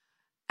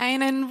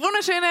Einen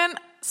wunderschönen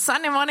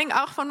Sunday Morning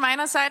auch von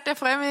meiner Seite. Ich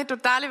freue mich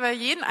total über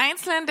jeden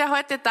Einzelnen, der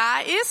heute da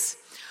ist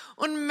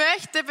und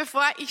möchte,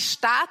 bevor ich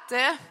starte,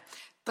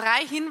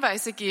 3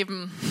 Hinweise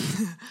geben.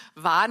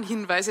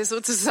 Warnhinweise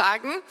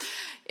sozusagen.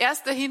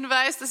 Erster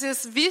Hinweis, dass ihr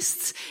es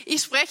wisst,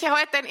 ich spreche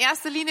heute in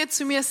erster Linie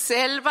zu mir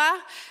selber.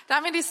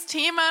 Damit ist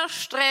Thema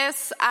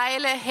Stress,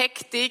 Eile,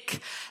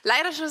 Hektik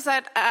leider schon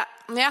seit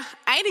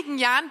einigen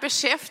Jahren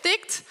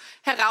beschäftigt,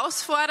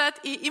 herausfordert,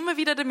 ich immer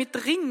wieder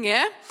damit ringe.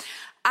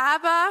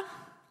 Aber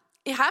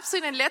ich habe so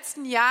in den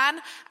letzten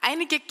Jahren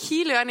einige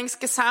Key Learnings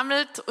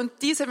gesammelt und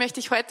diese möchte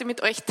ich heute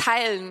mit euch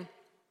teilen.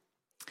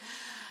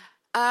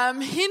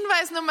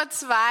 Hinweis Nummer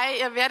 2,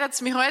 ihr werdet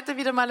mich heute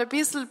wieder mal ein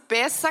bisschen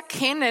besser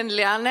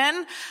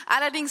kennenlernen,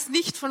 allerdings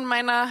nicht von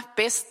meiner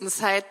besten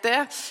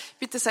Seite.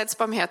 Bitte seid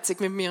barmherzig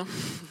mit mir.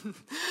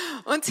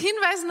 Und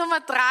Hinweis Nummer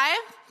 3,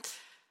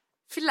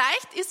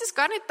 vielleicht ist es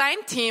gar nicht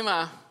dein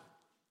Thema.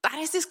 Dann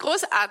ist es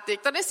großartig,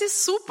 dann ist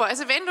es super.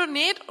 Also wenn du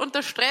nicht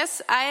unter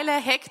Stress, Eile,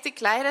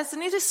 Hektik leidest,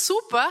 dann ist es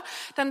super,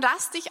 dann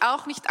lass dich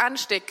auch nicht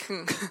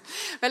anstecken.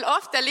 Weil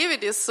oft erlebe ich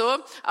das so,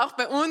 auch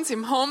bei uns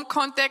im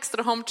Home-Kontext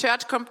oder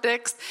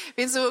Home-Church-Kontext,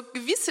 wenn so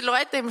gewisse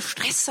Leute im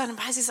Stress sind,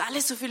 es ist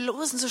alles so viel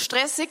los und so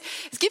stressig.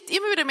 Es gibt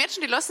immer wieder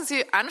Menschen, die lassen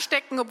sich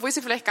anstecken, obwohl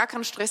sie vielleicht gar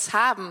keinen Stress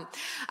haben.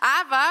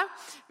 Aber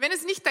wenn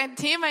es nicht dein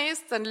Thema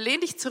ist, dann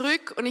lehn dich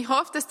zurück und ich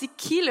hoffe, dass die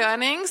Key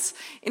Learnings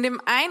in dem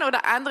einen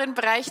oder anderen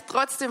Bereich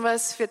trotzdem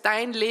was für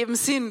dein Leben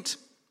sind.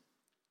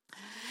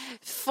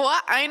 Vor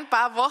ein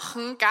paar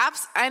Wochen gab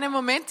es einen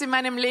Moment in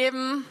meinem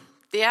Leben,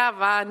 der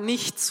war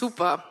nicht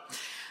super.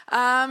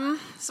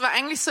 Es war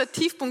eigentlich so ein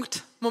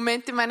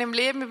Tiefpunktmoment in meinem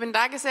Leben. Ich bin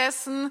da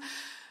gesessen,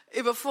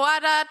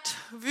 überfordert,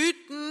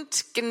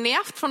 wütend,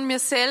 genervt von mir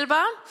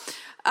selber,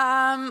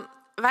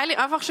 weil ich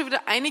einfach schon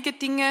wieder einige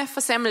Dinge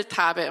versemmelt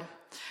habe.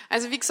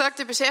 Also wie gesagt,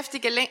 ich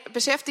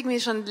beschäftige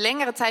mich schon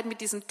längere Zeit mit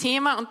diesem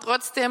Thema und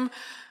trotzdem,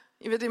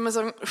 ich würde immer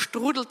sagen,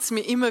 strudelt's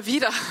mir immer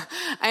wieder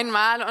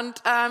einmal.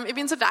 Und ich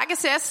bin so da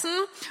gesessen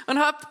und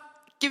habe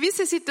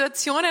gewisse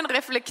Situationen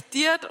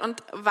reflektiert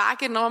und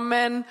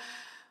wahrgenommen.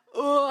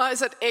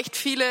 Es hat echt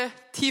viele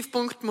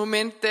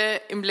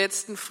Tiefpunktmomente im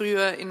letzten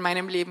Frühjahr in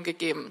meinem Leben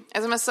gegeben.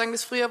 Also man muss sagen,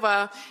 das Frühjahr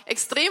war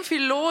extrem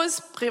viel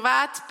los,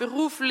 privat,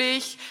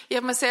 beruflich. Ich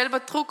habe mir selber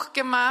Druck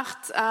gemacht.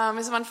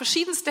 Es waren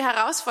verschiedenste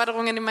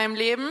Herausforderungen in meinem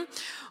Leben.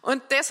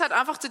 Und das hat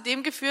einfach zu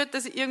dem geführt,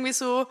 dass ich irgendwie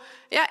so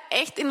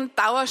echt in einen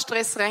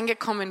Dauerstress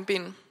reingekommen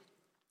bin.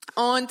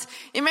 Und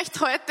ich möchte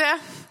heute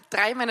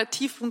 3 meiner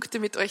Tiefpunkte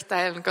mit euch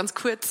teilen, ganz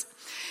kurz.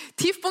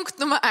 Tiefpunkt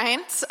Nummer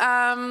 1.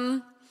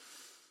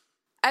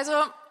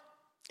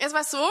 Es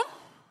war so,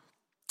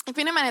 ich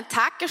bin in meinen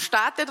Tag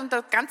gestartet und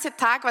der ganze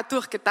Tag war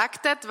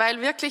durchgetaktet,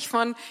 weil wirklich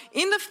von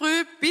in der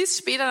Früh bis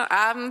später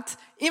Abend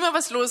immer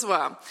was los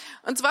war.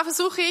 Und zwar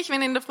versuche ich,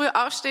 wenn ich in der Früh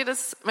aufstehe,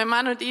 dass mein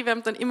Mann und ich, wir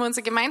haben dann immer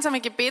unsere gemeinsame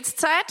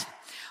Gebetszeit.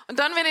 Und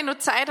dann, wenn ich noch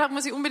Zeit habe,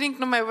 muss ich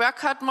unbedingt noch mein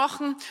Workout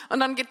machen und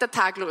dann geht der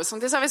Tag los.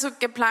 Und das habe ich so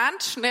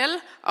geplant, schnell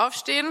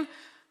aufstehen,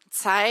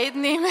 Zeit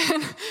nehmen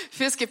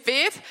fürs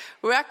Gebet,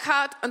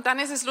 Workout und dann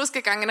ist es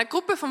losgegangen. Eine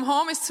Gruppe vom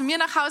Home ist zu mir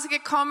nach Hause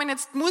gekommen,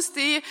 jetzt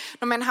musste ich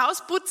noch mein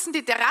Haus putzen,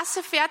 die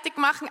Terrasse fertig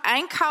machen,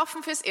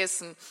 einkaufen fürs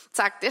Essen.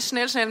 Zack, das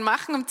schnell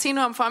machen, um 10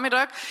 Uhr am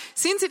Vormittag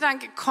sind sie dann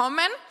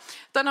gekommen.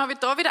 Dann habe ich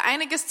da wieder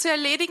einiges zu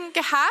erledigen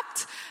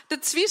gehabt.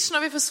 Dazwischen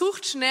habe ich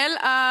versucht, schnell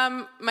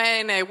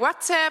meine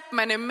WhatsApp,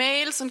 meine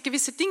Mails und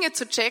gewisse Dinge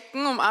zu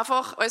checken, um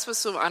einfach alles,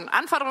 was so an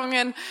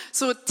Anforderungen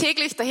so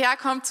täglich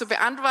daherkommt, zu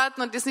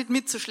beantworten und das nicht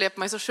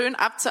mitzuschleppen, also schön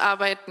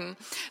abzuarbeiten.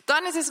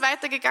 Dann ist es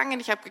weitergegangen,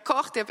 ich habe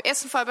gekocht, ich habe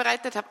Essen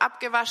vorbereitet, habe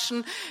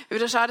abgewaschen,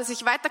 wieder schaue, dass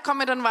ich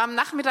weiterkomme. Dann war am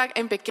Nachmittag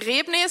ein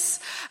Begräbnis,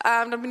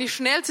 dann bin ich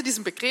schnell zu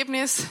diesem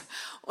Begräbnis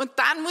und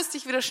dann musste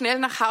ich wieder schnell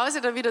nach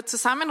Hause, da wieder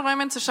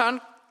zusammenräumen, zu schauen,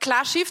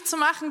 klar Schiff zu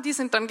machen, die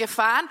sind dann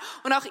gefahren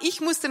und auch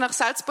ich musste nach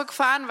Salzburg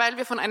fahren, weil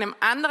wir von einem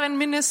anderen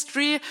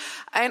Ministry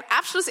ein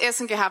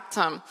Abschlussessen gehabt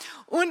haben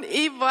und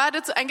ich war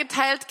dazu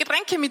eingeteilt,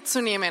 Getränke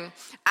mitzunehmen.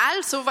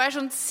 Also war ich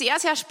schon sehr,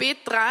 sehr spät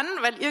dran,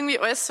 weil irgendwie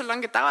alles so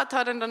lange gedauert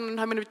hat und dann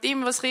haben wir mit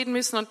dem was reden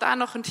müssen und da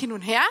noch und hin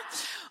und her.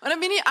 Und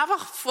dann bin ich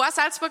einfach vor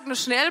Salzburg noch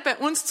schnell bei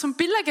uns zum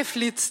Biller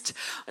geflitzt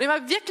und ich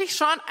war wirklich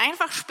schon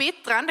einfach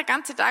spät dran, der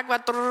ganze Tag war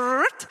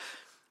drrrt.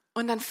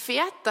 Und dann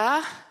fährt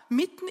da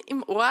mitten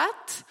im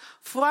Ort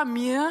vor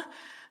mir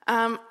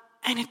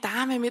eine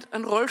Dame mit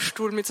einem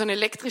Rollstuhl, mit so einem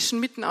elektrischen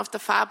mitten auf der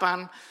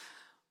Fahrbahn.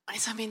 Und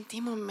es hat mich in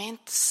dem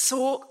Moment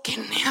so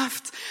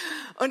genervt.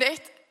 Und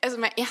echt, also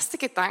mein erster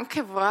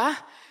Gedanke war,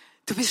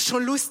 du bist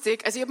schon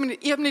lustig. Also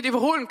ich hab nicht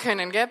überholen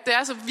können, gell? Der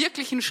also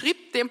wirklich in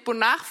Schritttempo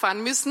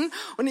nachfahren müssen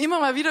und immer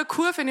mal wieder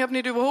Kurven, ich habe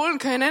nicht überholen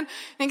können.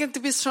 Ich denke, du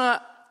bist schon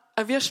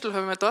ein Würstel,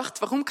 habe ich mir gedacht.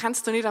 Warum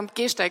kannst du nicht am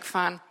Gehsteig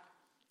fahren?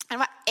 Das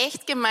war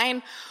echt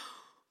gemein.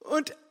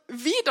 Und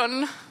wie ich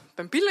dann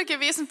beim Biller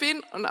gewesen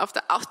bin und auf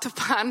der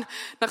Autobahn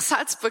nach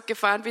Salzburg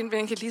gefahren bin,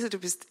 denke ich, Lisa, du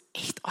bist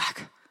echt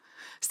arg.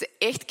 Hast du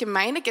echt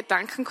gemeine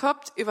Gedanken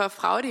gehabt über eine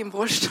Frau, die im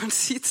Rollstuhl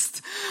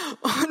sitzt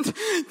und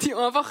die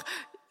einfach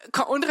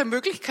keine andere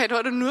Möglichkeit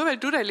hat und nur weil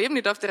du dein Leben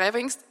nicht auf die Reihe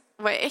bringst,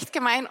 war echt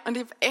gemein und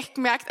ich habe echt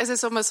gemerkt, also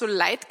es hat mir so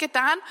leid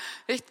getan,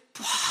 echt,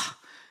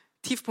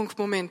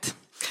 Tiefpunktmoment.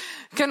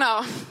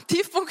 Genau,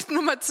 Tiefpunkt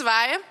Nummer 2.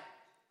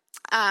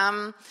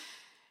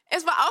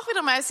 Es war auch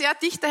wieder mal ein sehr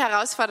dichter,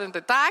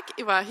 herausfordernder Tag.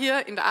 Ich war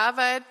hier in der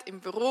Arbeit,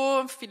 im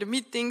Büro, viele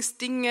Meetings,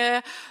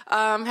 Dinge,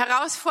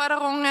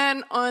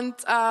 Herausforderungen und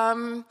ich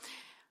habe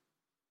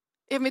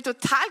mich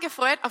total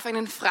gefreut auf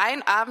einen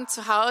freien Abend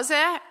zu Hause,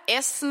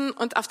 essen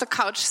und auf der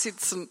Couch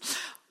sitzen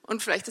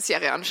und vielleicht eine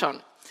Serie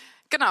anschauen.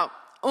 Genau.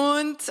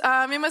 Und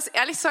ich muss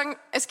ehrlich sagen,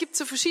 es gibt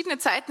so verschiedene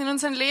Zeiten in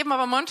unserem Leben,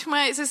 aber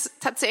manchmal ist es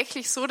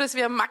tatsächlich so, dass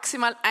wir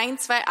maximal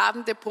 1-2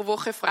 Abende pro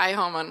Woche frei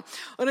haben.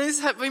 Und dann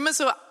ist halt immer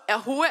so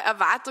eine hohe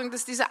Erwartung,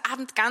 dass dieser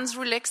Abend ganz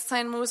relaxed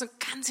sein muss und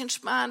ganz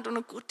entspannt und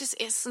ein gutes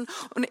Essen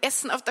und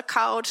Essen auf der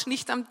Couch,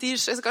 nicht am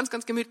Tisch, also ganz,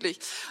 ganz gemütlich.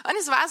 Und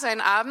es war so ein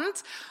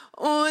Abend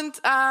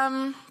und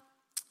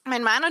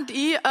mein Mann und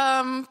ich,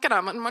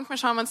 genau, manchmal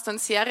schauen wir uns dann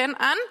Serien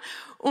an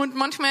und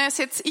manchmal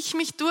setze ich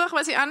mich durch,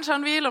 was ich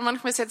anschauen will und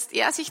manchmal setzt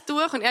er sich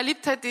durch und er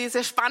liebt halt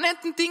diese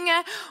spannenden Dinge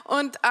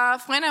und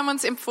Freunde haben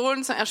uns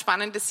empfohlen, so eine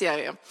spannende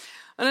Serie.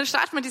 Und dann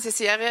starten wir diese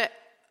Serie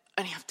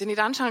und ich habe die nicht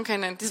anschauen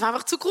können. Das war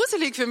einfach zu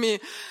gruselig für mich.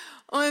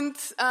 Und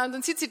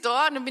dann sitze ich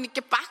da und dann bin ich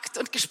gepackt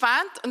und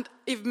gespannt und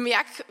ich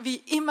merke,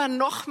 wie ich immer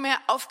noch mehr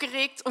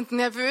aufgeregt und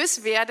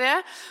nervös werde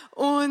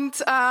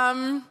und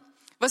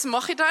was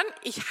mache ich dann?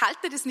 Ich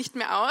halte das nicht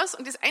mehr aus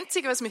und das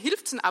Einzige, was mir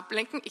hilft zum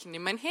Ablenken, ich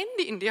nehme mein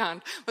Handy in die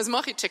Hand. Was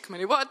mache ich? Check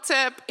meine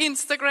WhatsApp,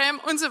 Instagram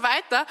und so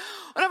weiter.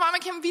 Und auf einmal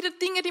kommen wieder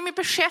Dinge, die mich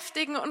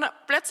beschäftigen und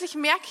plötzlich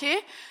merke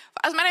ich,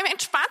 aus meinem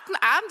entspannten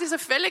Abend, dieser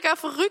völliger,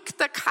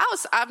 verrückter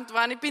Chaosabend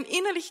war, ich bin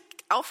innerlich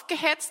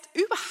aufgehetzt,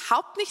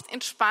 überhaupt nicht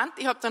entspannt.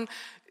 Ich habe dann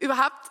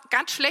überhaupt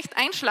ganz schlecht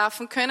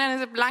einschlafen können.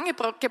 Ich habe lange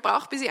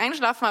gebraucht, bis ich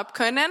einschlafen habe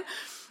können.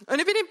 Und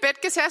ich bin im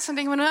Bett gesessen und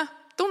denke mir nur,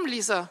 dumm,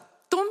 Lisa,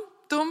 dumm.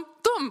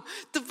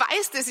 Du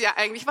weißt es ja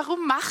eigentlich.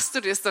 Warum machst du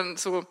das dann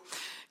so?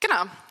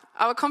 Genau.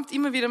 Aber kommt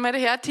immer wieder mal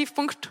daher.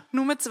 Tiefpunkt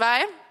Nummer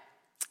 2.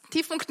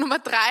 Tiefpunkt Nummer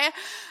 3.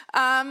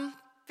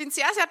 Bin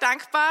sehr, sehr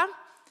dankbar,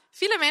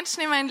 viele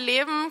Menschen in meinem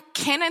Leben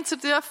kennen zu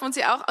dürfen und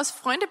sie auch als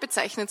Freunde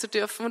bezeichnen zu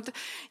dürfen. Und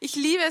ich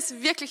liebe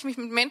es wirklich, mich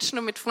mit Menschen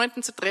und mit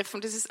Freunden zu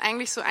treffen. Das ist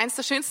eigentlich so eins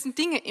der schönsten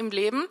Dinge im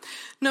Leben.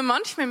 Nur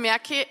manchmal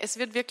merke ich, es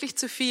wird wirklich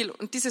zu viel.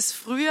 Und dieses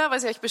Frühjahr,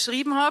 was ich euch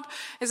beschrieben habe,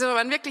 also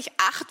waren wirklich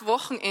 8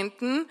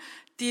 Wochenenden,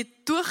 die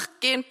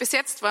durchgehend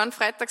besetzt waren,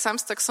 Freitag,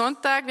 Samstag,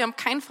 Sonntag. Wir haben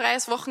kein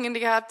freies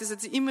Wochenende gehabt. Es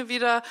hat immer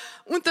wieder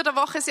unter der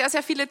Woche sehr,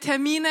 sehr viele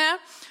Termine.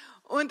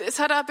 Und es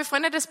hat ein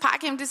befreundetes Paar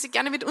gegeben, das sich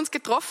gerne mit uns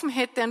getroffen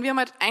hätte. Und wir haben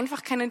halt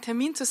einfach keinen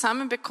Termin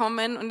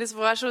zusammenbekommen. Und es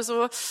war schon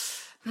so,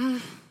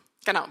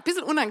 genau, ein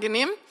bisschen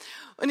unangenehm.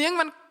 Und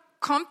irgendwann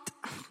kommt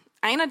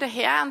einer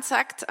daher und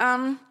sagt,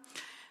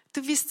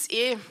 du wisst's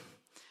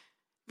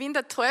wen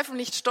der Teufel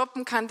nicht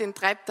stoppen kann, den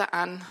treibt er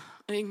an.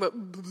 Und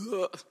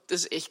irgendwann,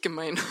 das ist echt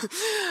gemein.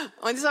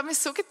 Und das hat mich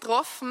so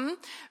getroffen,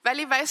 weil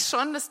ich weiß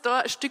schon, dass da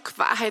ein Stück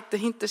Wahrheit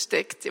dahinter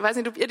steckt. Ich weiß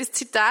nicht, ob ihr das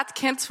Zitat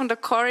kennt von der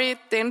Corrie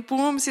ten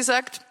Boom. Sie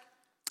sagt,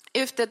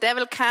 if the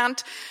devil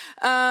can't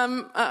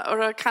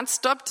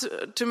stop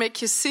to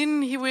make you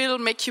sin, he will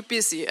make you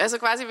busy. Also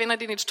quasi, wenn er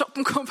dich nicht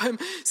stoppen kann beim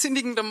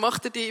Sündigen, dann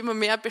macht er dich immer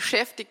mehr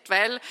beschäftigt,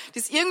 weil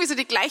das irgendwie so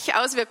die gleiche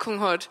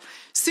Auswirkung hat.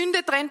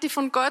 Sünde trennt dich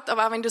von Gott,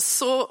 aber auch wenn du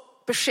so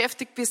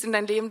beschäftigt bist in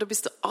deinem Leben, da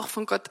bist du auch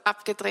von Gott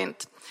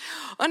abgetrennt.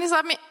 Und es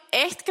hat mich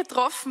echt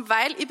getroffen,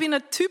 weil ich bin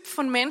ein Typ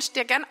von Mensch,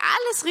 der gern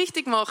alles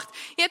richtig macht.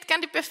 Ich hätte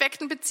gern die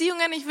perfekten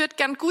Beziehungen, ich würde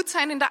gern gut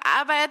sein in der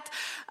Arbeit.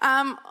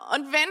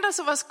 Und wenn da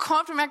sowas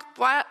kommt und merke,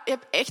 boah, ich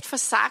habe echt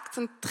versagt,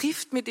 dann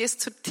trifft mich das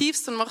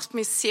zutiefst und macht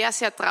mich sehr,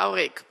 sehr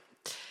traurig.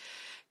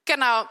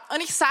 Genau.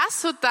 Und ich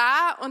saß so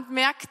da und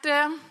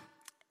merkte,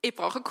 ich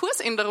brauche eine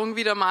Kursänderung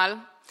wieder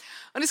mal.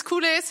 Und das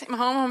Coole ist, im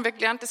Home haben wir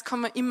gelernt, das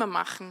kann man immer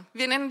machen.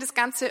 Wir nennen das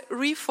Ganze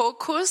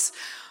Refocus.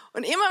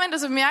 Und immer wenn du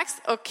so merkst,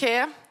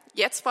 okay,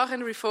 jetzt brauche ich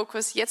einen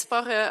Refocus, jetzt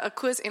brauche ich eine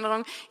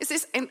Kursänderung, es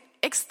ist ein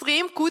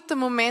extrem guter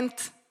Moment.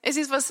 Es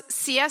ist was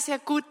sehr, sehr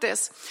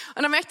Gutes.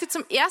 Und dann möchte ich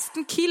zum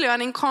ersten Key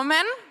Learning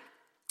kommen,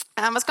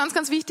 was ganz,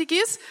 ganz wichtig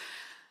ist.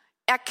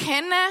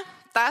 Erkenne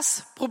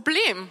das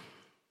Problem.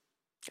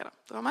 Genau,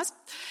 da haben wir es.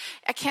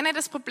 Erkenne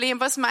das Problem.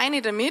 Was meine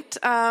ich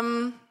damit?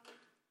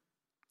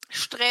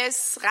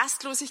 Stress,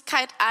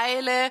 Rastlosigkeit,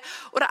 Eile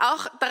oder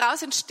auch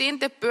daraus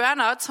entstehende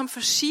Burnouts haben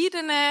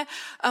verschiedene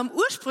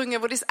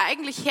Ursprünge, wo das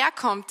eigentlich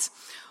herkommt.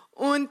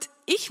 Und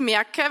ich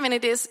merke, wenn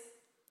ich das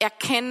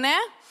erkenne,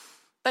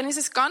 dann ist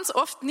es ganz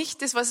oft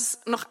nicht das,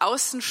 was nach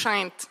außen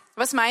scheint.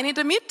 Was meine ich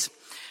damit?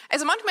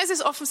 Also manchmal ist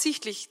es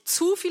offensichtlich,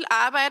 zu viel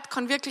Arbeit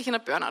kann wirklich in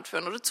einen Burnout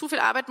führen oder zu viel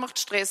Arbeit macht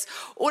Stress.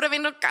 Oder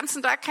wenn du den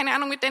ganzen Tag, keine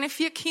Ahnung, mit deinen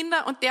 4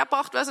 Kindern und der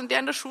braucht was und der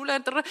in der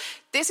Schule,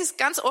 das ist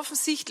ganz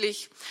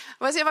offensichtlich.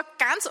 Was ich aber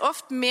ganz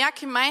oft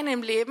merke in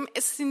meinem Leben,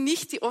 es sind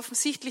nicht die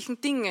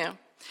offensichtlichen Dinge.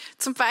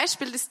 Zum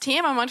Beispiel das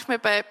Thema manchmal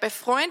bei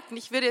Freunden,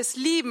 ich würde es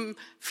lieben,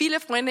 viele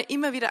Freunde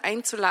immer wieder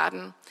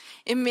einzuladen.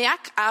 Ich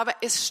merke aber,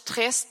 es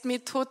stresst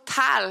mich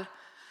total.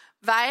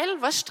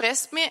 Weil, was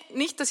stresst mich?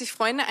 Nicht, dass ich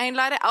Freunde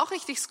einlade, auch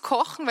nicht das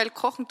Kochen, weil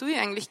Kochen tue ich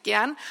eigentlich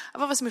gern,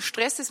 aber was mich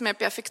stresst, ist mein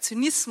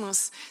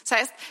Perfektionismus. Das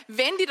heißt,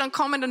 wenn die dann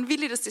kommen, dann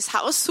will ich, dass das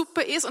Haus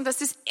super ist und dass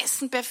das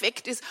Essen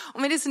perfekt ist.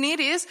 Und wenn das nicht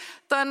ist,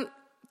 dann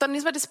dann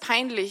ist mir das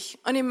peinlich.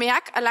 Und ich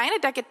merke, alleine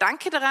der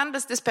Gedanke daran,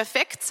 dass das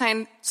perfekt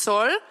sein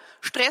soll,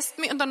 stresst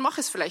mich und dann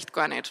mache ich es vielleicht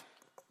gar nicht.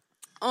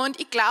 Und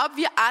ich glaube,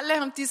 wir alle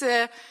haben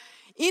diese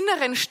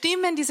inneren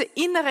Stimmen, diese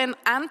inneren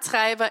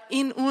Antreiber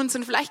in uns.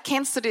 Und vielleicht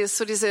kennst du das,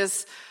 so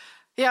dieses,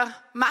 ja,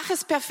 mach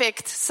es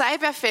perfekt, sei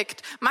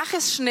perfekt, mach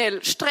es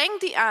schnell, streng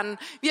dich an,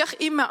 wie auch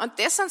immer. Und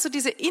das sind so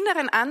diese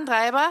inneren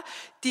Antreiber,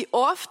 die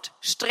oft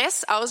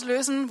Stress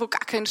auslösen, wo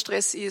gar kein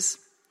Stress ist.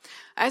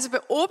 Also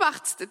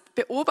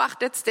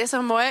beobachtet das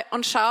einmal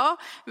und schau,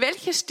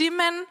 welche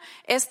Stimmen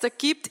es da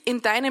gibt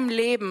in deinem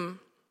Leben.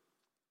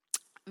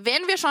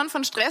 Wenn wir schon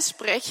von Stress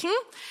sprechen,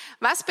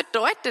 was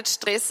bedeutet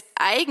Stress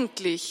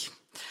eigentlich?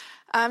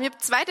 Ich habe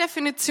 2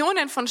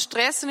 Definitionen von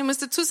Stress und ich muss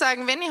dazu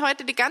sagen, wenn ich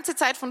heute die ganze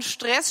Zeit von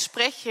Stress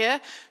spreche,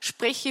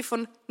 spreche ich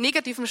von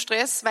negativem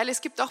Stress, weil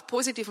es gibt auch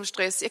positiven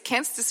Stress. Ihr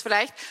kennt es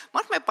vielleicht.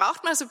 Manchmal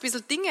braucht man so ein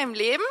bisschen Dinge im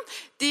Leben,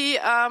 die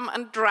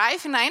einen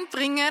Drive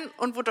hineinbringen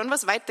und wo dann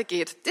was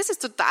weitergeht. Das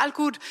ist total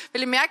gut,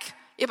 weil ich merke,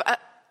 ich habe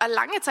eine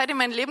lange Zeit in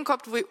meinem Leben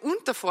gehabt, wo ich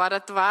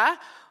unterfordert war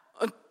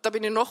und da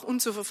bin ich noch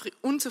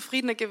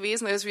unzufriedener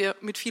gewesen als wir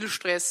mit viel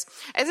Stress.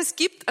 Also es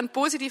gibt einen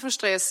positiven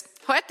Stress.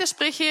 Heute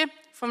spreche ich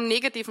vom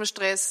negativen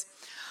Stress.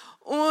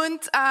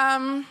 Und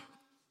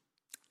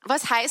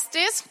was heißt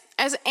das?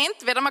 Also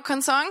entweder man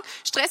kann sagen,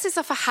 Stress ist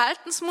ein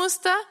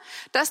Verhaltensmuster,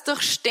 das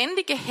durch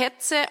ständige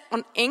Hetze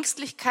und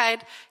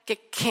Ängstlichkeit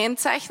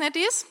gekennzeichnet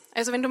ist.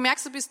 Also wenn du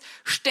merkst, du bist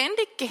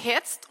ständig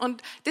gehetzt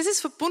und das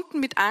ist verbunden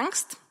mit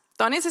Angst,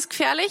 dann ist es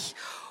gefährlich.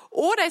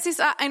 Oder es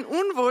ist auch ein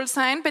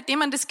Unwohlsein, bei dem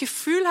man das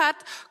Gefühl hat,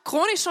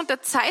 chronisch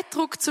unter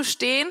Zeitdruck zu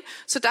stehen,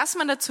 sodass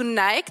man dazu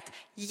neigt,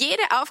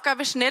 jede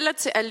Aufgabe schneller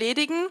zu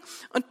erledigen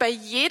und bei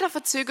jeder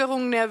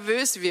Verzögerung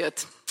nervös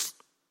wird.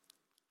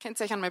 Könnt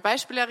ihr euch an mein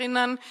Beispiel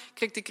erinnern?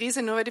 Kriegt die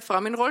Krise nur, weil die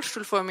Frau mit dem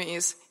Rollstuhl vor mir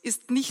ist.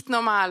 Ist nicht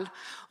normal.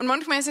 Und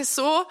manchmal ist es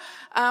so,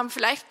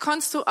 vielleicht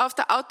kannst du auf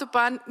der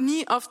Autobahn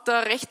nie auf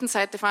der rechten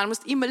Seite fahren,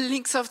 musst immer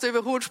links auf der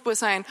Überholspur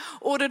sein.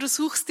 Oder du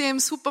suchst dir im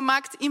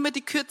Supermarkt immer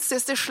die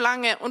kürzeste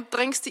Schlange und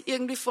drängst die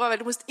irgendwie vor, weil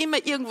du musst immer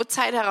irgendwo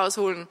Zeit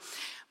herausholen.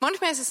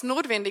 Manchmal ist es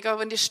notwendig,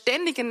 aber wenn das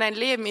ständig in dein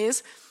Leben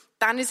ist,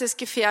 dann ist es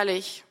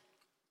gefährlich.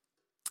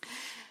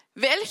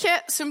 Welche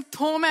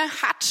Symptome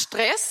hat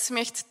Stress? Ich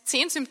möchte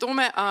 10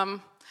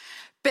 Symptome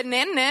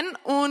benennen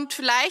und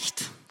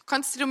vielleicht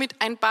kannst du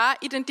mit ein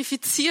paar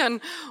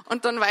identifizieren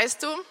und dann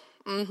weißt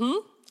du,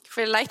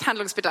 vielleicht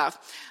Handlungsbedarf.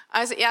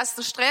 Also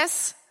erstens,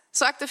 Stress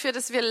sorgt dafür,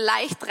 dass wir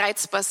leicht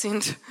reizbar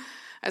sind.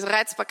 Also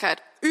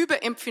Reizbarkeit,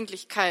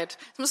 Überempfindlichkeit,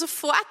 dass wir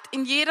sofort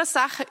in jeder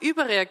Sache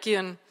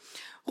überreagieren.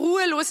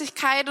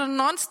 Ruhelosigkeit und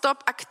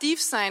nonstop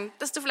aktiv sein,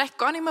 dass du vielleicht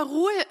gar nicht mehr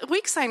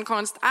ruhig sein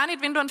kannst. Auch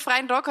nicht, wenn du einen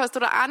freien Tag hast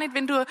oder auch nicht,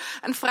 wenn du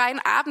einen freien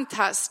Abend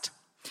hast.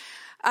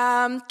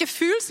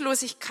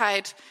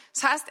 Gefühlslosigkeit.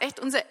 Das heißt echt,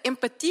 unsere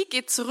Empathie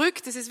geht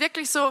zurück. Das ist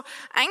wirklich so,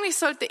 eigentlich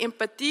sollte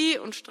Empathie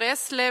und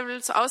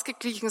Stresslevel so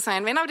ausgeglichen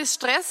sein. Wenn aber das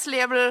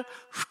Stresslevel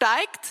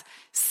steigt,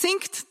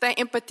 sinkt deine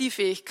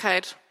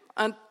Empathiefähigkeit.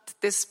 Und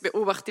das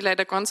beobachte ich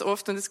leider ganz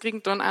oft und das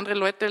kriegen dann andere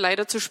Leute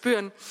leider zu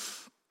spüren.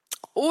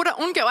 Oder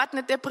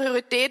ungeordnete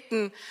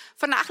Prioritäten,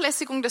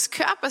 Vernachlässigung des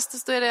Körpers,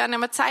 dass du dir nicht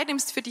mehr Zeit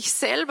nimmst für dich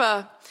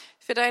selber,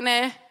 für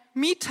deine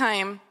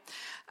Me-Time,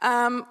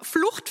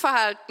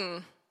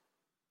 Fluchtverhalten.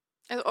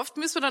 Also oft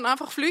müssen wir dann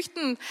einfach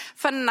flüchten.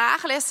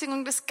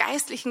 Vernachlässigung des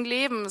geistlichen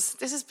Lebens.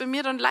 Das ist bei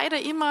mir dann leider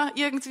immer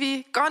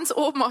irgendwie ganz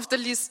oben auf der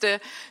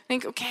Liste. Ich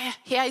denke, okay,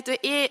 Herr,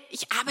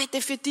 ich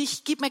arbeite für dich,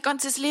 ich gebe mein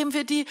ganzes Leben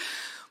für dich.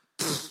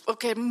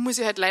 Okay, muss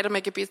ich halt leider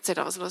meine Gebetszeit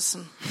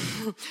auslassen,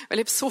 weil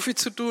ich habe so viel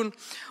zu tun.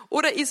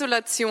 Oder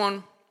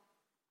Isolation.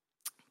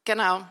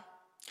 Genau.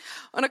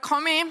 Und dann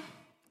komme ich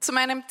zu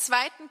meinem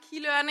zweiten Key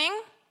Learning,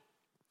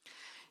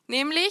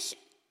 nämlich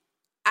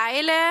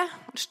Eile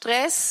und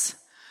Stress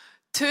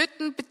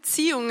töten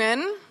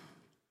Beziehungen,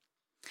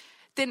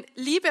 denn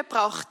Liebe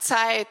braucht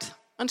Zeit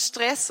und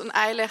Stress und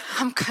Eile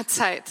haben keine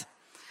Zeit.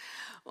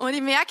 Und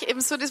ich merke eben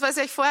so, das, was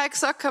ich euch vorher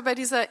gesagt habe, bei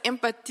dieser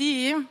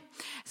Empathie,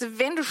 also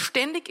wenn du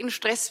ständig in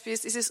Stress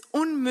bist, ist es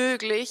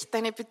unmöglich,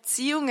 deine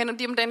Beziehungen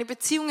und um deine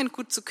Beziehungen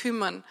gut zu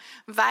kümmern,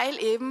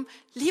 weil eben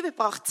Liebe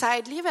braucht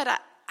Zeit, Liebe hat ein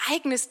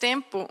eigenes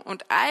Tempo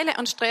und Eile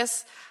und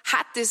Stress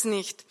hat es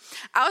nicht.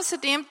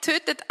 Außerdem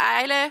tötet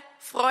Eile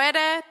Freude,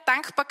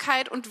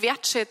 Dankbarkeit und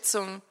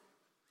Wertschätzung.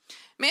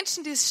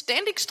 Menschen, die es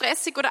ständig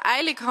stressig oder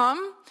eilig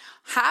haben,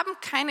 haben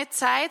keine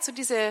Zeit, so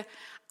diese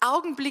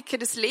Augenblicke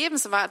des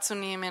Lebens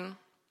wahrzunehmen.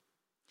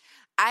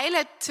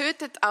 Eile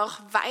tötet auch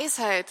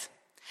Weisheit.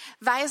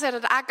 Weisheit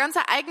hat auch ganz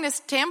ein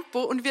eigenes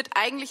Tempo und wird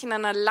eigentlich in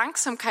einer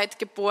Langsamkeit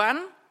geboren.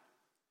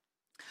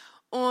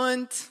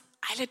 Und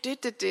Eile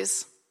tötet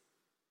das.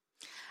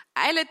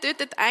 Eile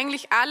tötet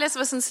eigentlich alles,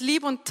 was uns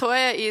lieb und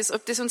teuer ist.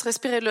 Ob das unsere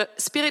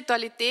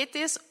Spiritualität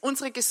ist,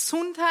 unsere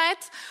Gesundheit,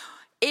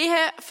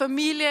 Ehe,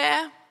 Familie,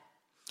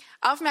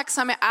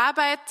 aufmerksame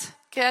Arbeit,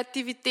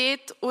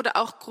 Kreativität oder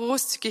auch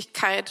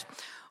Großzügigkeit.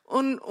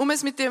 Und um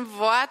es mit den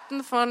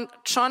Worten von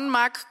John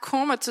Mark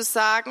Comer zu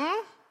sagen,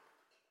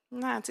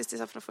 jetzt ist das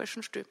auf der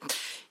falschen Stelle.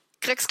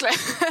 krieg's gleich,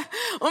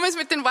 um es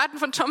mit den Worten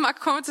von John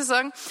Mark zu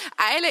sagen,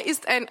 Eile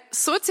ist ein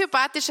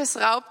soziopathisches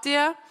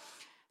Raubtier,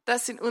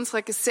 das in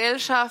unserer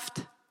Gesellschaft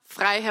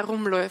frei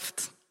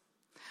herumläuft.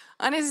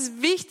 Und es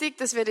ist wichtig,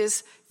 dass wir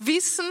das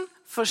wissen,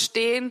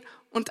 verstehen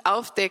und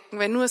aufdecken,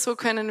 weil nur so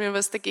können wir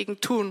was dagegen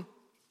tun.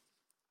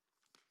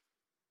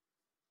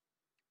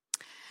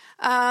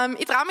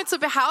 Ich traue mich zu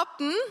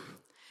behaupten,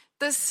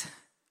 dass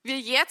wir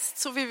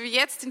jetzt, so wie wir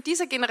jetzt in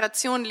dieser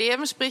Generation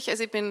leben, sprich,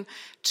 also ich bin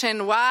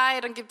Gen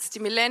Y, dann gibt es die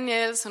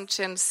Millennials und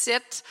Gen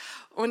Z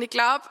und ich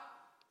glaube,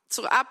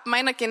 so ab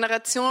meiner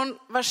Generation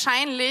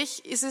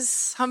wahrscheinlich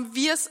haben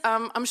wir es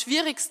am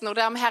schwierigsten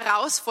oder am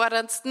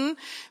herausforderndsten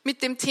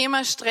mit dem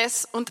Thema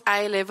Stress und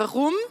Eile.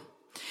 Warum?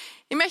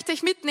 Ich möchte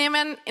euch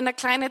mitnehmen in eine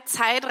kleine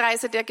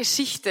Zeitreise der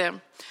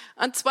Geschichte.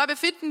 Und zwar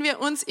befinden wir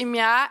uns im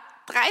Jahr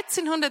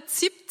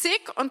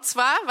 1370 und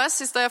zwar,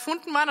 was ist da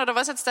erfunden worden oder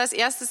was hat es da als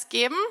erstes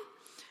gegeben?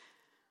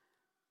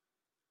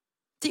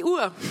 Die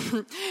Uhr.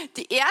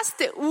 Die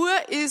erste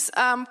Uhr ist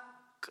am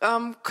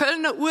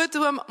Kölner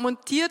Uhrturm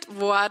montiert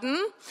worden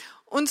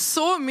und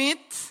somit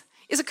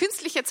ist eine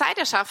künstliche Zeit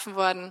erschaffen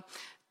worden.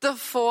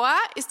 Davor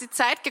ist die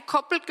Zeit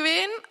gekoppelt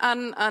gewesen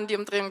an die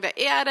Umdrehung der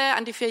Erde,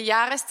 an die 4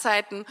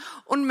 Jahreszeiten.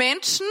 Und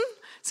Menschen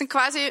sind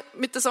quasi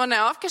mit der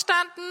Sonne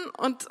aufgestanden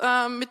und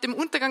mit dem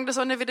Untergang der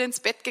Sonne wieder ins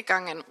Bett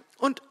gegangen.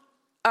 Und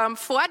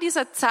vor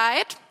dieser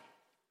Zeit,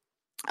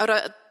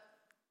 Dann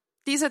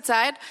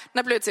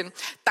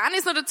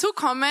ist noch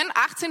dazugekommen,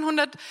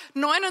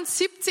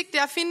 1879 die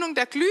Erfindung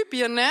der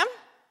Glühbirne.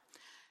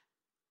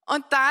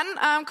 Und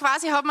dann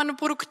quasi hat man noch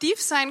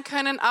produktiv sein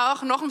können,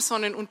 auch nach dem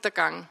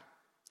Sonnenuntergang.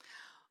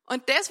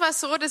 Und das war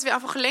so, dass wir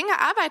einfach länger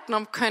arbeiten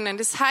haben können.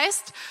 Das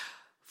heißt,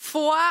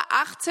 vor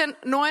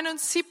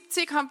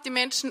 1879 haben die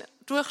Menschen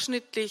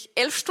durchschnittlich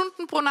 11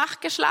 Stunden pro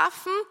Nacht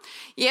geschlafen.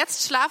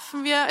 Jetzt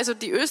schlafen wir, also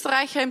die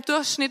Österreicher im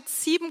Durchschnitt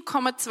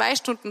 7,2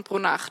 Stunden pro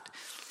Nacht.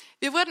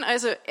 Wir wurden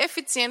also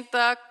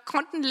effizienter,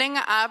 konnten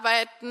länger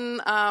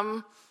arbeiten.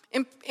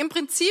 Im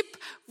Prinzip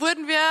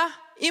wurden wir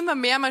immer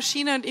mehr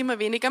Maschine und immer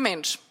weniger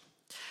Mensch.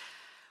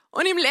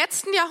 Und im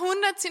letzten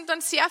Jahrhundert sind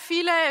dann sehr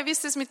viele, ihr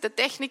wisst es mit der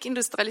Technik,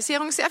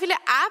 Industrialisierung, sehr viele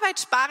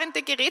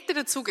arbeitssparende Geräte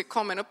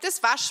dazugekommen. Ob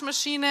das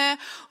Waschmaschine,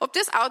 ob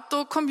das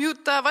Auto,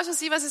 Computer, was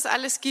weiß ich, was es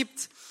alles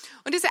gibt.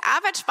 Und diese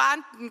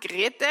arbeitssparenden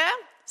Geräte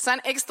sind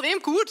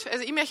extrem gut.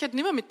 Also ich möchte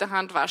nicht mehr mit der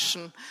Hand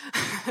waschen.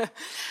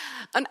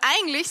 Und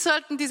eigentlich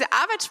sollten diese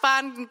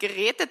arbeitssparenden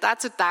Geräte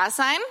dazu da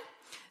sein,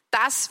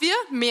 dass wir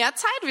mehr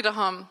Zeit wieder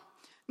haben.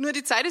 Nur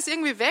die Zeit ist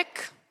irgendwie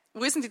weg.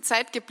 Wo ist denn die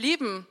Zeit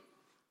geblieben?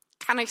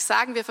 Kann ich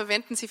sagen, wir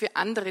verwenden sie für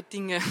andere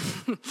Dinge.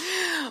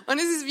 Und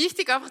es ist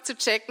wichtig, einfach zu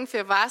checken,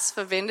 für was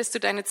verwendest du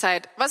deine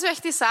Zeit. Was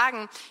möchte ich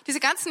sagen? Diese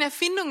ganzen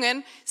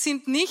Erfindungen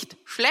sind nicht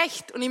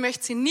schlecht und ich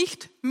möchte sie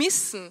nicht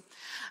missen.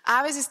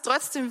 Aber es ist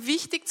trotzdem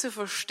wichtig zu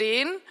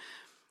verstehen,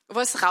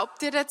 was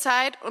raubt dir der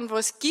Zeit und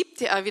was gibt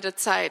dir auch wieder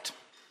Zeit.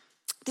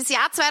 Das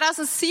Jahr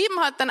 2007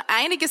 hat dann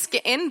einiges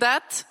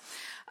geändert.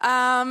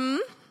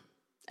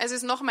 Es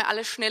ist noch mal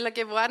alles schneller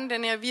geworden,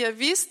 denn ja, wie ihr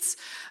wisst,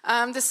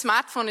 das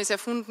Smartphone ist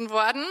erfunden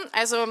worden,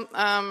 also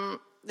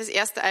das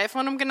erste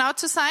iPhone, um genau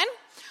zu sein.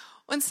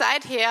 Und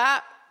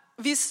seither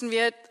wissen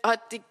wir,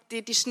 hat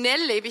die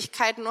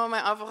Schnelllebigkeit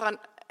nochmal einfach an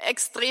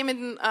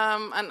extremen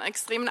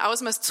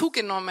Ausmaß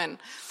zugenommen.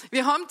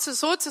 Wir haben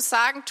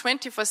sozusagen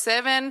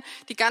 24/7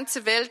 die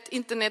ganze Welt,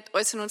 Internet,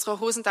 alles in unserer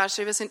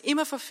Hosentasche. Wir sind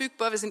immer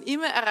verfügbar, wir sind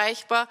immer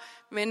erreichbar,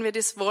 wenn wir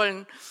das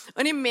wollen.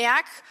 Und ich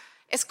merke,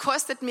 es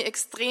kostet mir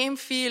extrem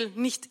viel,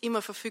 nicht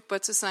immer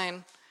verfügbar zu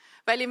sein.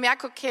 Weil ich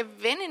merke, okay,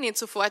 wenn ich nicht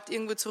sofort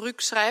irgendwo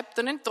zurückschreibe,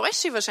 dann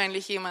enttäusche ich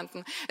wahrscheinlich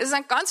jemanden. Es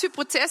sind ganz viele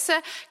Prozesse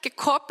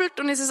gekoppelt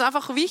und es ist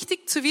einfach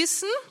wichtig zu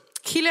wissen,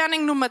 Key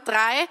Learning Nummer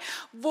 3,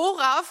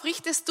 worauf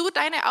richtest du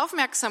deine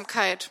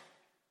Aufmerksamkeit?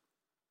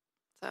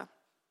 So.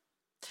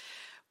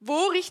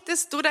 Wo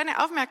richtest du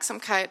deine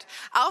Aufmerksamkeit?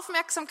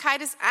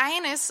 Aufmerksamkeit ist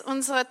eine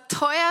unserer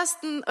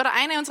teuersten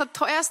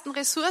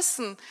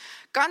Ressourcen.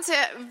 Ganze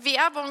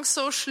Werbung,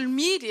 Social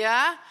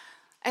Media,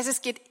 also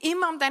es geht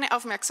immer um deine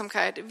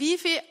Aufmerksamkeit. Wie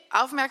viel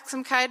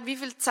Aufmerksamkeit, wie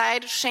viel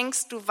Zeit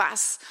schenkst du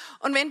was?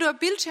 Und wenn du eine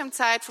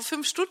Bildschirmzeit von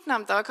 5 Stunden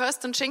am Tag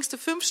hast, dann schenkst du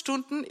 5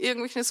 Stunden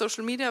irgendwelchen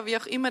Social Media, wie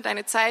auch immer,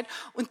 deine Zeit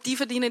und die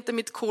verdienen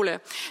damit Kohle.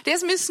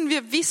 Das müssen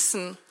wir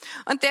wissen.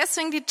 Und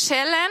deswegen die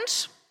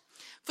Challenge,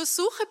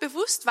 versuche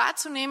bewusst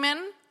wahrzunehmen,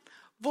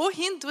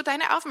 wohin du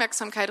deine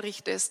Aufmerksamkeit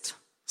richtest.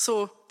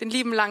 So, den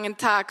lieben langen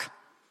Tag.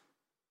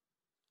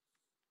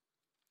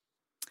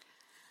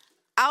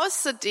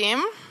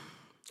 Außerdem,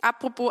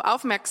 apropos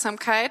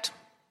Aufmerksamkeit,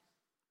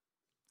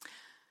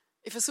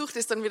 ich versuche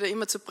das dann wieder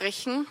immer zu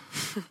brechen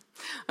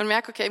und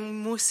merke, okay, ich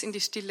muss in die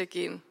Stille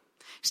gehen.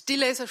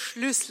 Stille ist ein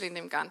Schlüssel in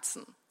dem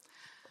Ganzen.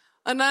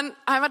 Und dann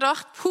habe ich mir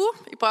gedacht,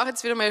 ich brauche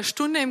jetzt wieder mal eine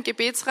Stunde im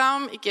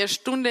Gebetsraum, ich gehe eine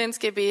Stunde ins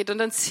Gebet und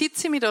dann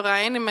sitze ich mich da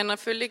rein in meiner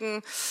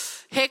völligen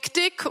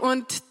Hektik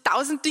und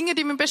 1000 Dinge,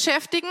 die mich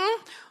beschäftigen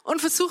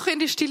und versuche in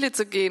die Stille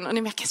zu gehen. Und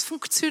ich merke, es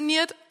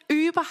funktioniert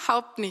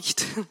überhaupt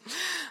nicht.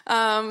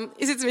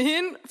 Ich sitze mich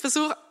hin,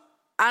 versuche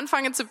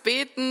anfangen zu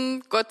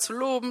beten, Gott zu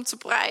loben, zu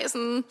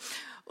preisen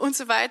und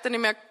so weiter. Und ich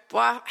merke,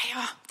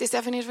 das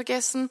darf ich nicht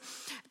vergessen,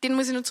 den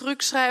muss ich noch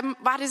zurückschreiben.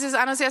 Das ist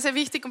auch noch sehr, sehr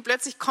wichtig. Und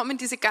plötzlich kommen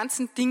diese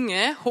ganzen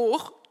Dinge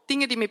hoch,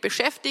 Dinge, die mich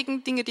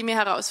beschäftigen, Dinge, die mich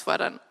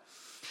herausfordern.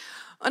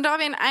 Und da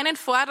habe ich in einem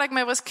Vortrag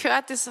mal was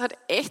gehört, das hat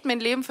echt mein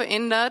Leben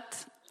verändert.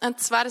 Und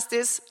zwar, dass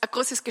das ein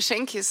großes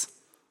Geschenk ist,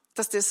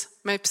 dass das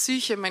meine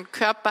Psyche, mein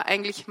Körper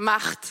eigentlich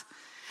macht.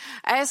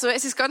 Also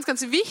es ist ganz,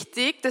 ganz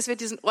wichtig, dass wir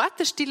diesen Ort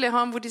der Stille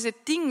haben, wo diese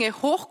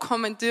Dinge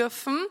hochkommen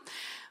dürfen,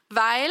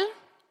 weil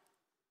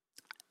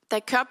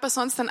der Körper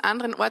sonst einen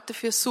anderen Ort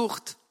dafür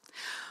sucht.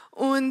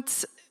 Und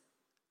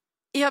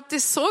ich habe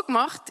das so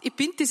gemacht, ich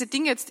binde diese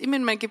Dinge jetzt immer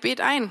in mein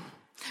Gebet ein.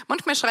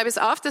 Manchmal schreibe ich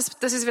es auf, dass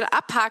ich es wieder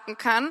abhaken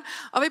kann,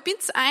 aber ich binde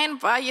es ein,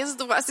 Jesus,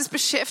 du weißt, das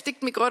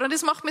beschäftigt mich gerade und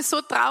das macht mich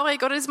so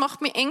traurig oder das macht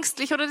mich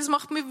ängstlich oder das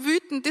macht mich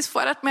wütend, das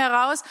fordert mich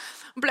heraus.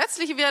 Und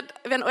plötzlich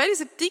werden all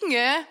diese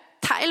Dinge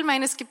Teil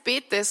meines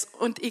Gebetes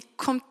und ich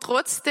komme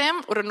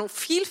trotzdem oder noch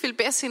viel, viel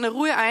besser in der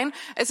Ruhe ein,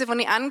 als wenn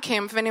ich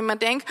ankämpfe, wenn ich mir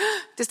denke,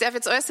 das darf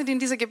jetzt alles nicht in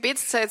dieser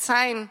Gebetszeit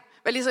sein,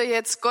 weil ich soll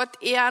jetzt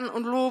Gott ehren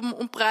und loben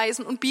und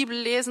preisen und Bibel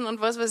lesen und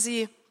was weiß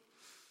ich.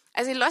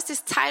 Also ich lasse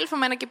das Teil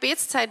von meiner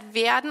Gebetszeit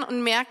werden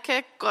und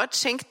merke, Gott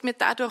schenkt mir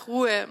dadurch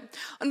Ruhe.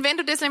 Und wenn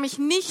du das nämlich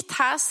nicht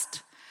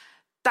hast,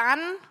 dann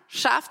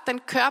schafft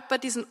dein Körper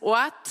diesen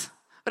Ort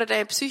oder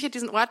deine Psyche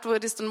diesen Ort, wo er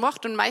das dann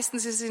macht. Und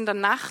meistens ist es in der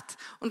Nacht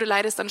und du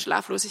leidest an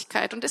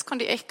Schlaflosigkeit. Und das kann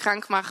dich echt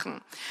krank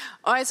machen.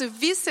 Also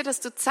wisse, dass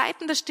du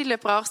Zeiten der Stille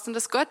brauchst und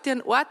dass Gott dir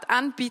einen Ort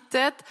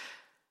anbietet,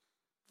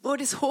 wo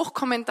das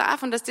hochkommen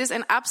darf und dass das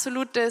ein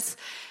absolutes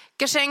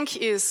Geschenk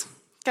ist.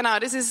 Genau,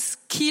 das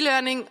ist Key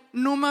Learning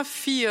Nummer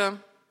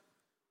 4.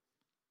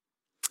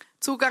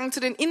 Zugang zu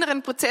den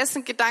inneren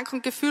Prozessen, Gedanken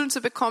und Gefühlen zu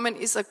bekommen,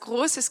 ist ein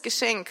großes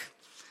Geschenk.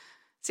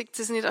 Sieht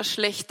es nicht als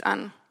schlecht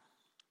an.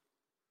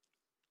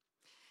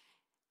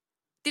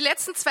 Die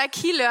letzten 2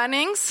 Key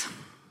Learnings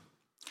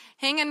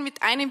hängen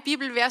mit einem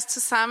Bibelvers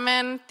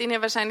zusammen, den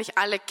ihr wahrscheinlich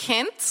alle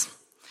kennt.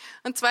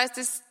 Und zwar ist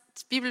das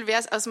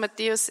Bibelvers aus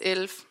Matthäus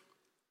 11.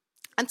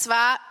 Und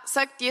zwar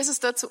sagt Jesus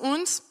da zu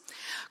uns,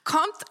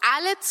 kommt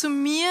alle zu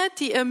mir,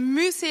 die ihr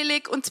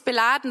mühselig und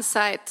beladen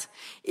seid.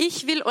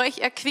 Ich will euch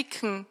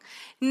erquicken.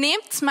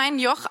 Nehmt mein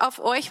Joch auf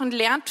euch und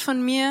lernt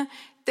von mir,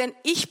 denn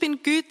ich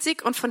bin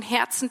gütig und von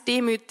Herzen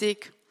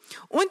demütig.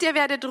 Und ihr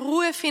werdet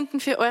Ruhe finden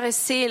für eure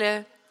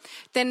Seele.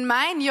 Denn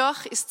mein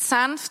Joch ist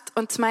sanft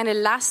und meine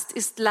Last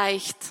ist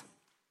leicht.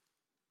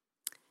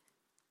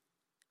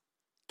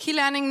 Key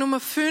Learning Nummer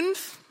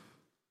 5.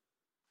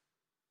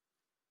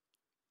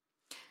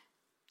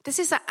 Das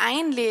ist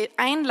eine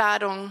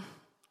Einladung.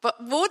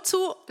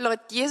 Wozu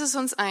lädt Jesus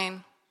uns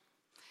ein?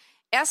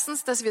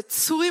 Erstens, dass wir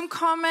zu ihm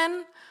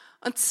kommen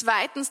und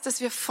zweitens,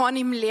 dass wir von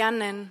ihm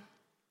lernen.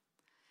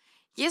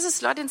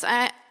 Jesus lädt uns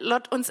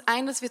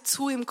ein, dass wir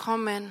zu ihm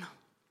kommen.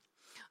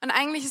 Und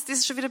eigentlich ist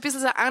das schon wieder ein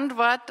bisschen eine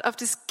Antwort auf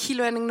das Key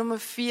Learning Nummer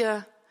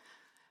 4.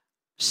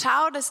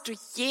 Schau, dass du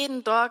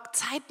jeden Tag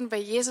Zeiten bei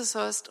Jesus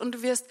hast und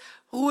du wirst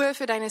Ruhe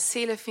für deine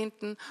Seele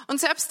finden.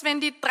 Und selbst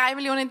wenn die 3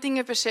 Millionen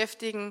Dinge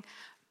beschäftigen,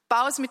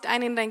 bau es mit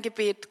ein in dein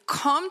Gebet.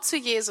 Komm zu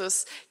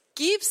Jesus,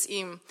 gib's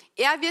ihm.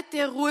 Er wird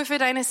dir Ruhe für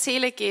deine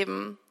Seele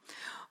geben.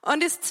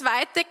 Und das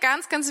zweite,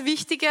 ganz, ganz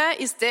wichtige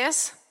ist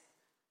das,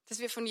 dass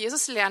wir von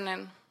Jesus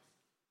lernen.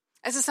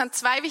 Also es sind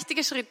 2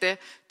 wichtige Schritte,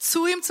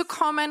 zu ihm zu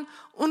kommen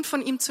und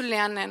von ihm zu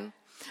lernen.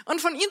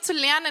 Und von ihm zu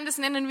lernen, das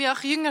nennen wir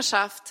auch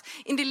Jüngerschaft,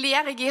 in die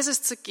Lehre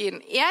Jesus zu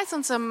gehen. Er ist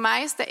unser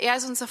Meister, er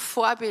ist unser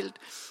Vorbild.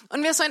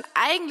 Und wir sollen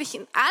eigentlich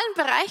in allen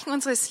Bereichen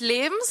unseres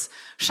Lebens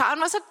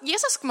schauen, was hat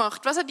Jesus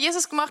gemacht? Was hat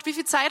Jesus gemacht? Wie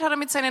viel Zeit hat er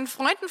mit seinen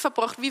Freunden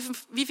verbracht? Wie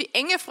viel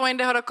enge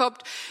Freunde hat er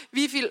gehabt?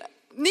 Wie viel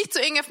nicht so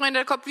enge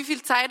Freunde hat er gehabt? Wie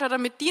viel Zeit hat er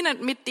mit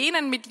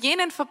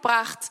jenen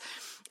verbracht?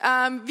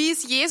 Wie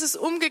ist Jesus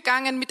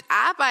umgegangen mit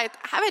Arbeit?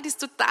 Arbeit ist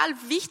total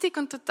wichtig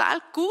und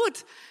total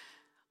gut.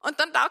 Und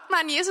dann taugt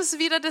man an Jesus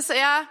wieder, dass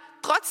er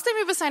trotzdem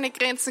über seine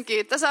Grenzen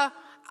geht, dass er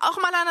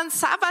auch mal an einem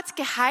Sabbat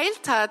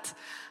geheilt hat.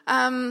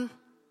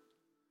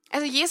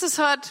 Also Jesus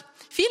hat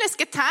vieles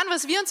getan,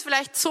 was wir uns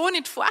vielleicht so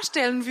nicht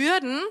vorstellen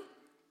würden.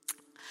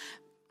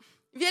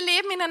 Wir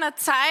leben in einer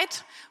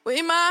Zeit, wo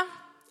immer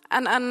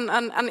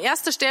an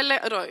erster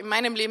Stelle, oder in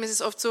meinem Leben ist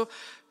es oft so,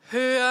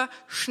 höher,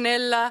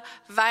 schneller,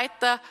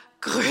 weiter,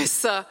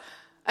 größer.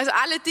 Also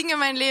alle Dinge in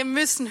meinem Leben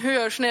müssen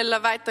höher,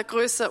 schneller, weiter,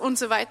 größer und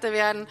so weiter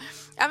werden.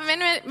 Aber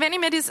wenn ich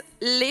mir das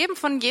Leben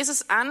von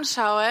Jesus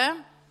anschaue,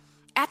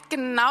 er hat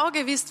genau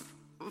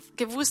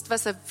gewusst,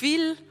 was er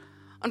will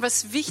und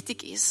was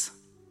wichtig ist.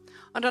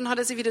 Und dann hat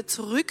er sich wieder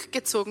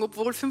zurückgezogen,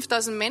 obwohl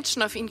 5000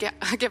 Menschen auf ihn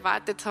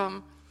gewartet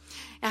haben.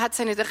 Er hat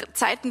seine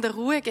Zeiten der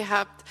Ruhe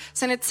gehabt,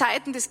 seine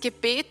Zeiten des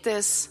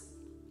Gebetes.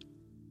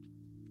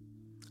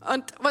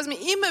 Und was mich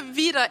immer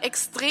wieder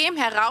extrem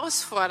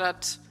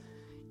herausfordert,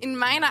 in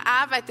meiner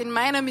Arbeit, in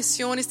meiner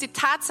Mission, ist die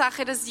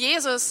Tatsache, dass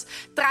Jesus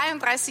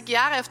 33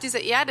 Jahre auf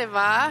dieser Erde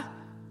war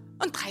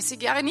und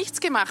 30 Jahre nichts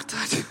gemacht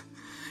hat.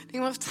 Ich denke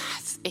mir, das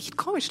ist echt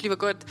komisch, lieber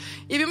Gott.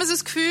 Ich habe immer so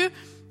das Gefühl,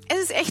 es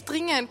ist echt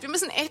dringend, wir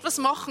müssen echt was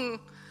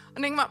machen.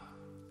 Und denke mir,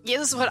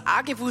 Jesus hat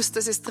auch gewusst,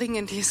 dass es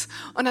dringend ist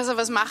und dass er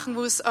was machen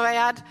muss, aber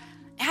er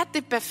Er hat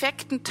den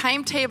perfekten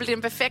Timetable,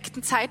 den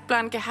perfekten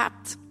Zeitplan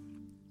gehabt.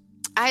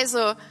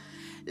 Also,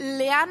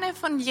 lerne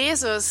von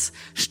Jesus,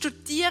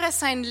 studiere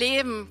sein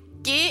Leben,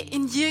 geh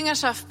in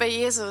Jüngerschaft bei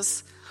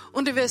Jesus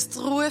und du wirst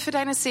Ruhe für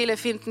deine Seele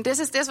finden. Das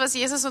ist das, was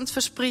Jesus uns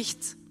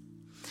verspricht.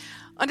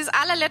 Und das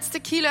allerletzte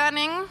Key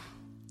Learning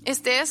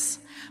ist das: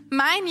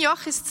 Mein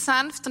Joch ist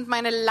sanft und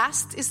meine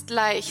Last ist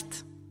leicht.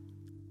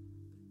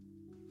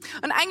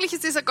 Und eigentlich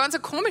ist das ein ganz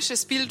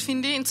komisches Bild,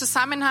 finde ich, im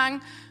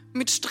Zusammenhang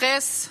mit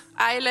Stress,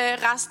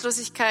 Eile,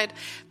 Rastlosigkeit,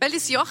 weil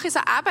das Joch ist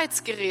ein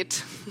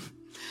Arbeitsgerät.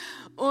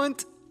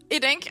 Und ich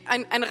denke,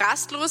 ein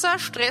rastloser,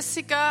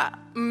 stressiger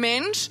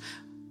Mensch,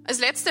 das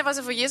Letzte, was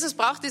er von Jesus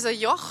braucht, ist ein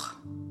Joch.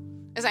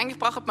 Also eigentlich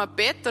braucht man ein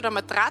Bett oder eine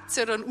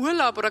Matratze oder einen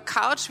Urlaub oder eine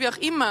Couch, wie auch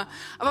immer.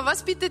 Aber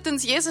was bietet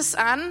uns Jesus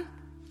an?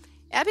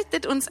 Er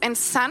bietet uns ein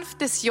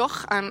sanftes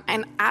Joch an,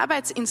 ein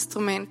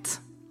Arbeitsinstrument.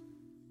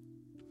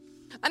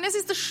 Und das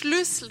ist der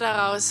Schlüssel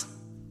daraus.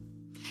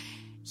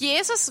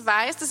 Jesus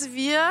weiß, dass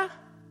wir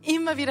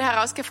immer wieder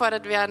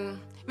herausgefordert werden.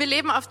 Wir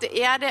leben auf der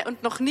Erde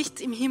und noch nicht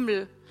im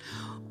Himmel.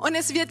 Und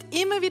es wird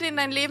immer wieder in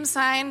dein Leben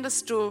sein,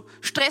 dass du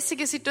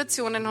stressige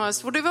Situationen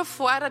hast, wo du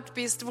überfordert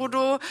bist, wo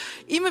du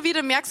immer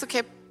wieder merkst,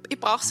 okay, ich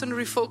brauche so einen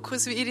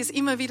Refocus, wie ich das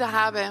immer wieder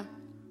habe.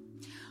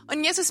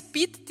 Und Jesus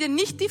bietet dir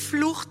nicht die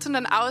Flucht und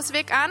einen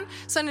Ausweg an,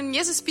 sondern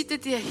Jesus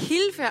bietet dir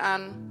Hilfe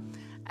an.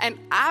 Ein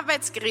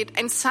Arbeitsgerät,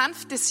 ein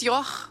sanftes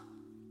Joch.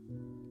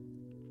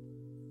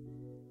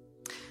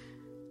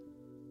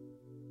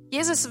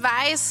 Jesus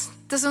weiß,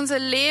 dass unser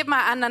Leben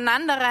eine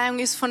Aneinanderreihung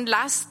ist von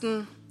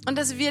Lasten und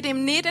dass wir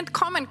dem nicht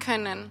entkommen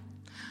können.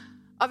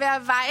 Aber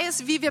er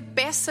weiß, wie wir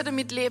besser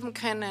damit leben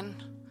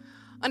können.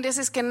 Und das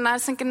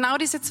sind genau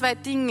diese zwei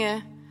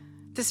Dinge,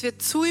 dass wir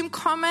zu ihm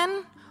kommen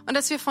und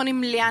dass wir von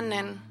ihm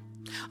lernen.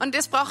 Und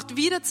das braucht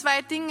wieder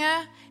zwei Dinge,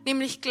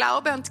 nämlich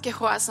Glaube und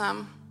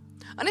Gehorsam.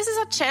 Und es ist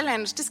eine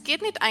Challenge, das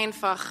geht nicht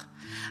einfach.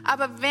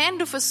 Aber wenn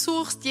du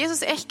versuchst,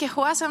 Jesus echt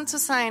gehorsam zu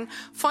sein,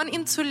 von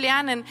ihm zu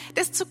lernen,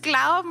 das zu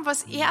glauben,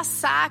 was er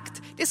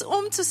sagt, das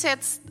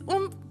umzusetzen,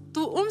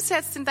 du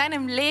umsetzt in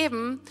deinem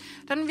Leben,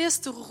 dann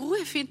wirst du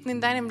Ruhe finden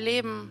in deinem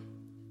Leben.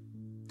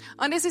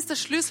 Und das ist der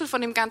Schlüssel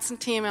von dem ganzen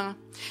Thema.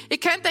 Ich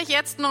könnte euch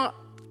jetzt noch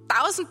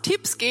 1000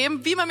 Tipps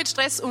geben, wie man mit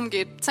Stress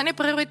umgeht, seine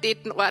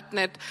Prioritäten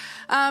ordnet,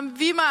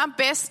 wie man am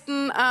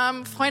besten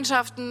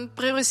Freundschaften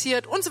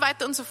priorisiert und so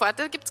weiter und so fort.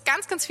 Da gibt es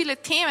ganz, ganz viele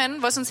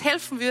Themen, was uns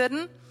helfen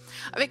würden.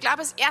 Aber ich glaube,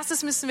 als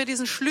erstes müssen wir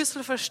diesen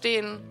Schlüssel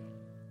verstehen.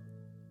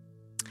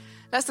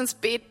 Lasst uns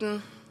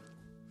beten.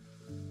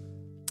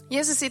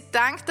 Jesus, ich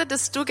danke dir,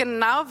 dass du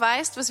genau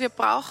weißt, was wir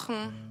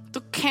brauchen.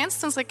 Du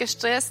kennst unsere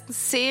gestressten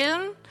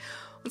Seelen,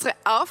 unsere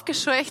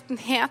aufgescheuchten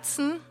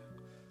Herzen.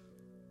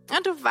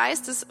 Und du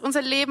weißt, dass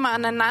unser Leben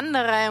eine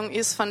Aneinanderreihung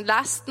ist von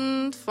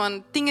Lasten,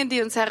 von Dingen,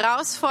 die uns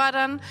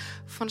herausfordern,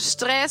 von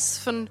Stress,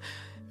 von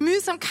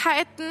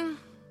Mühsamkeiten.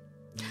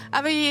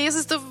 Aber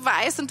Jesus, du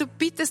weißt und du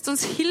bietest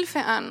uns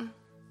Hilfe an.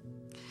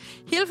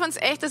 Hilf uns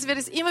echt, dass wir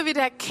das immer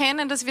wieder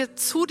erkennen, dass wir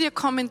zu dir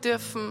kommen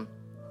dürfen.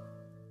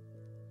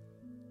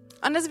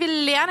 Und dass wir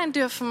lernen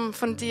dürfen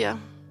von dir.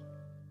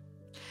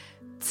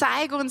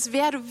 Zeige uns,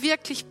 wer du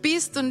wirklich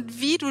bist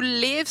und wie du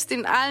lebst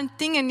in allen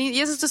Dingen.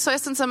 Jesus, du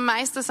sollst unser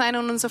Meister sein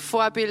und unser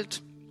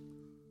Vorbild.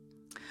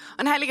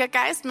 Und Heiliger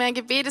Geist, mein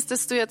Gebet ist,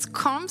 dass du jetzt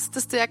kommst,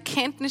 dass du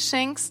Erkenntnis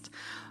schenkst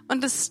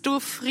und dass du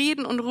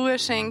Frieden und Ruhe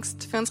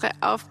schenkst für unsere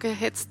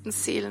aufgehetzten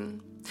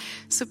Seelen.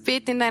 So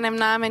bete in deinem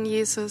Namen,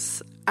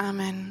 Jesus.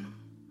 Amen.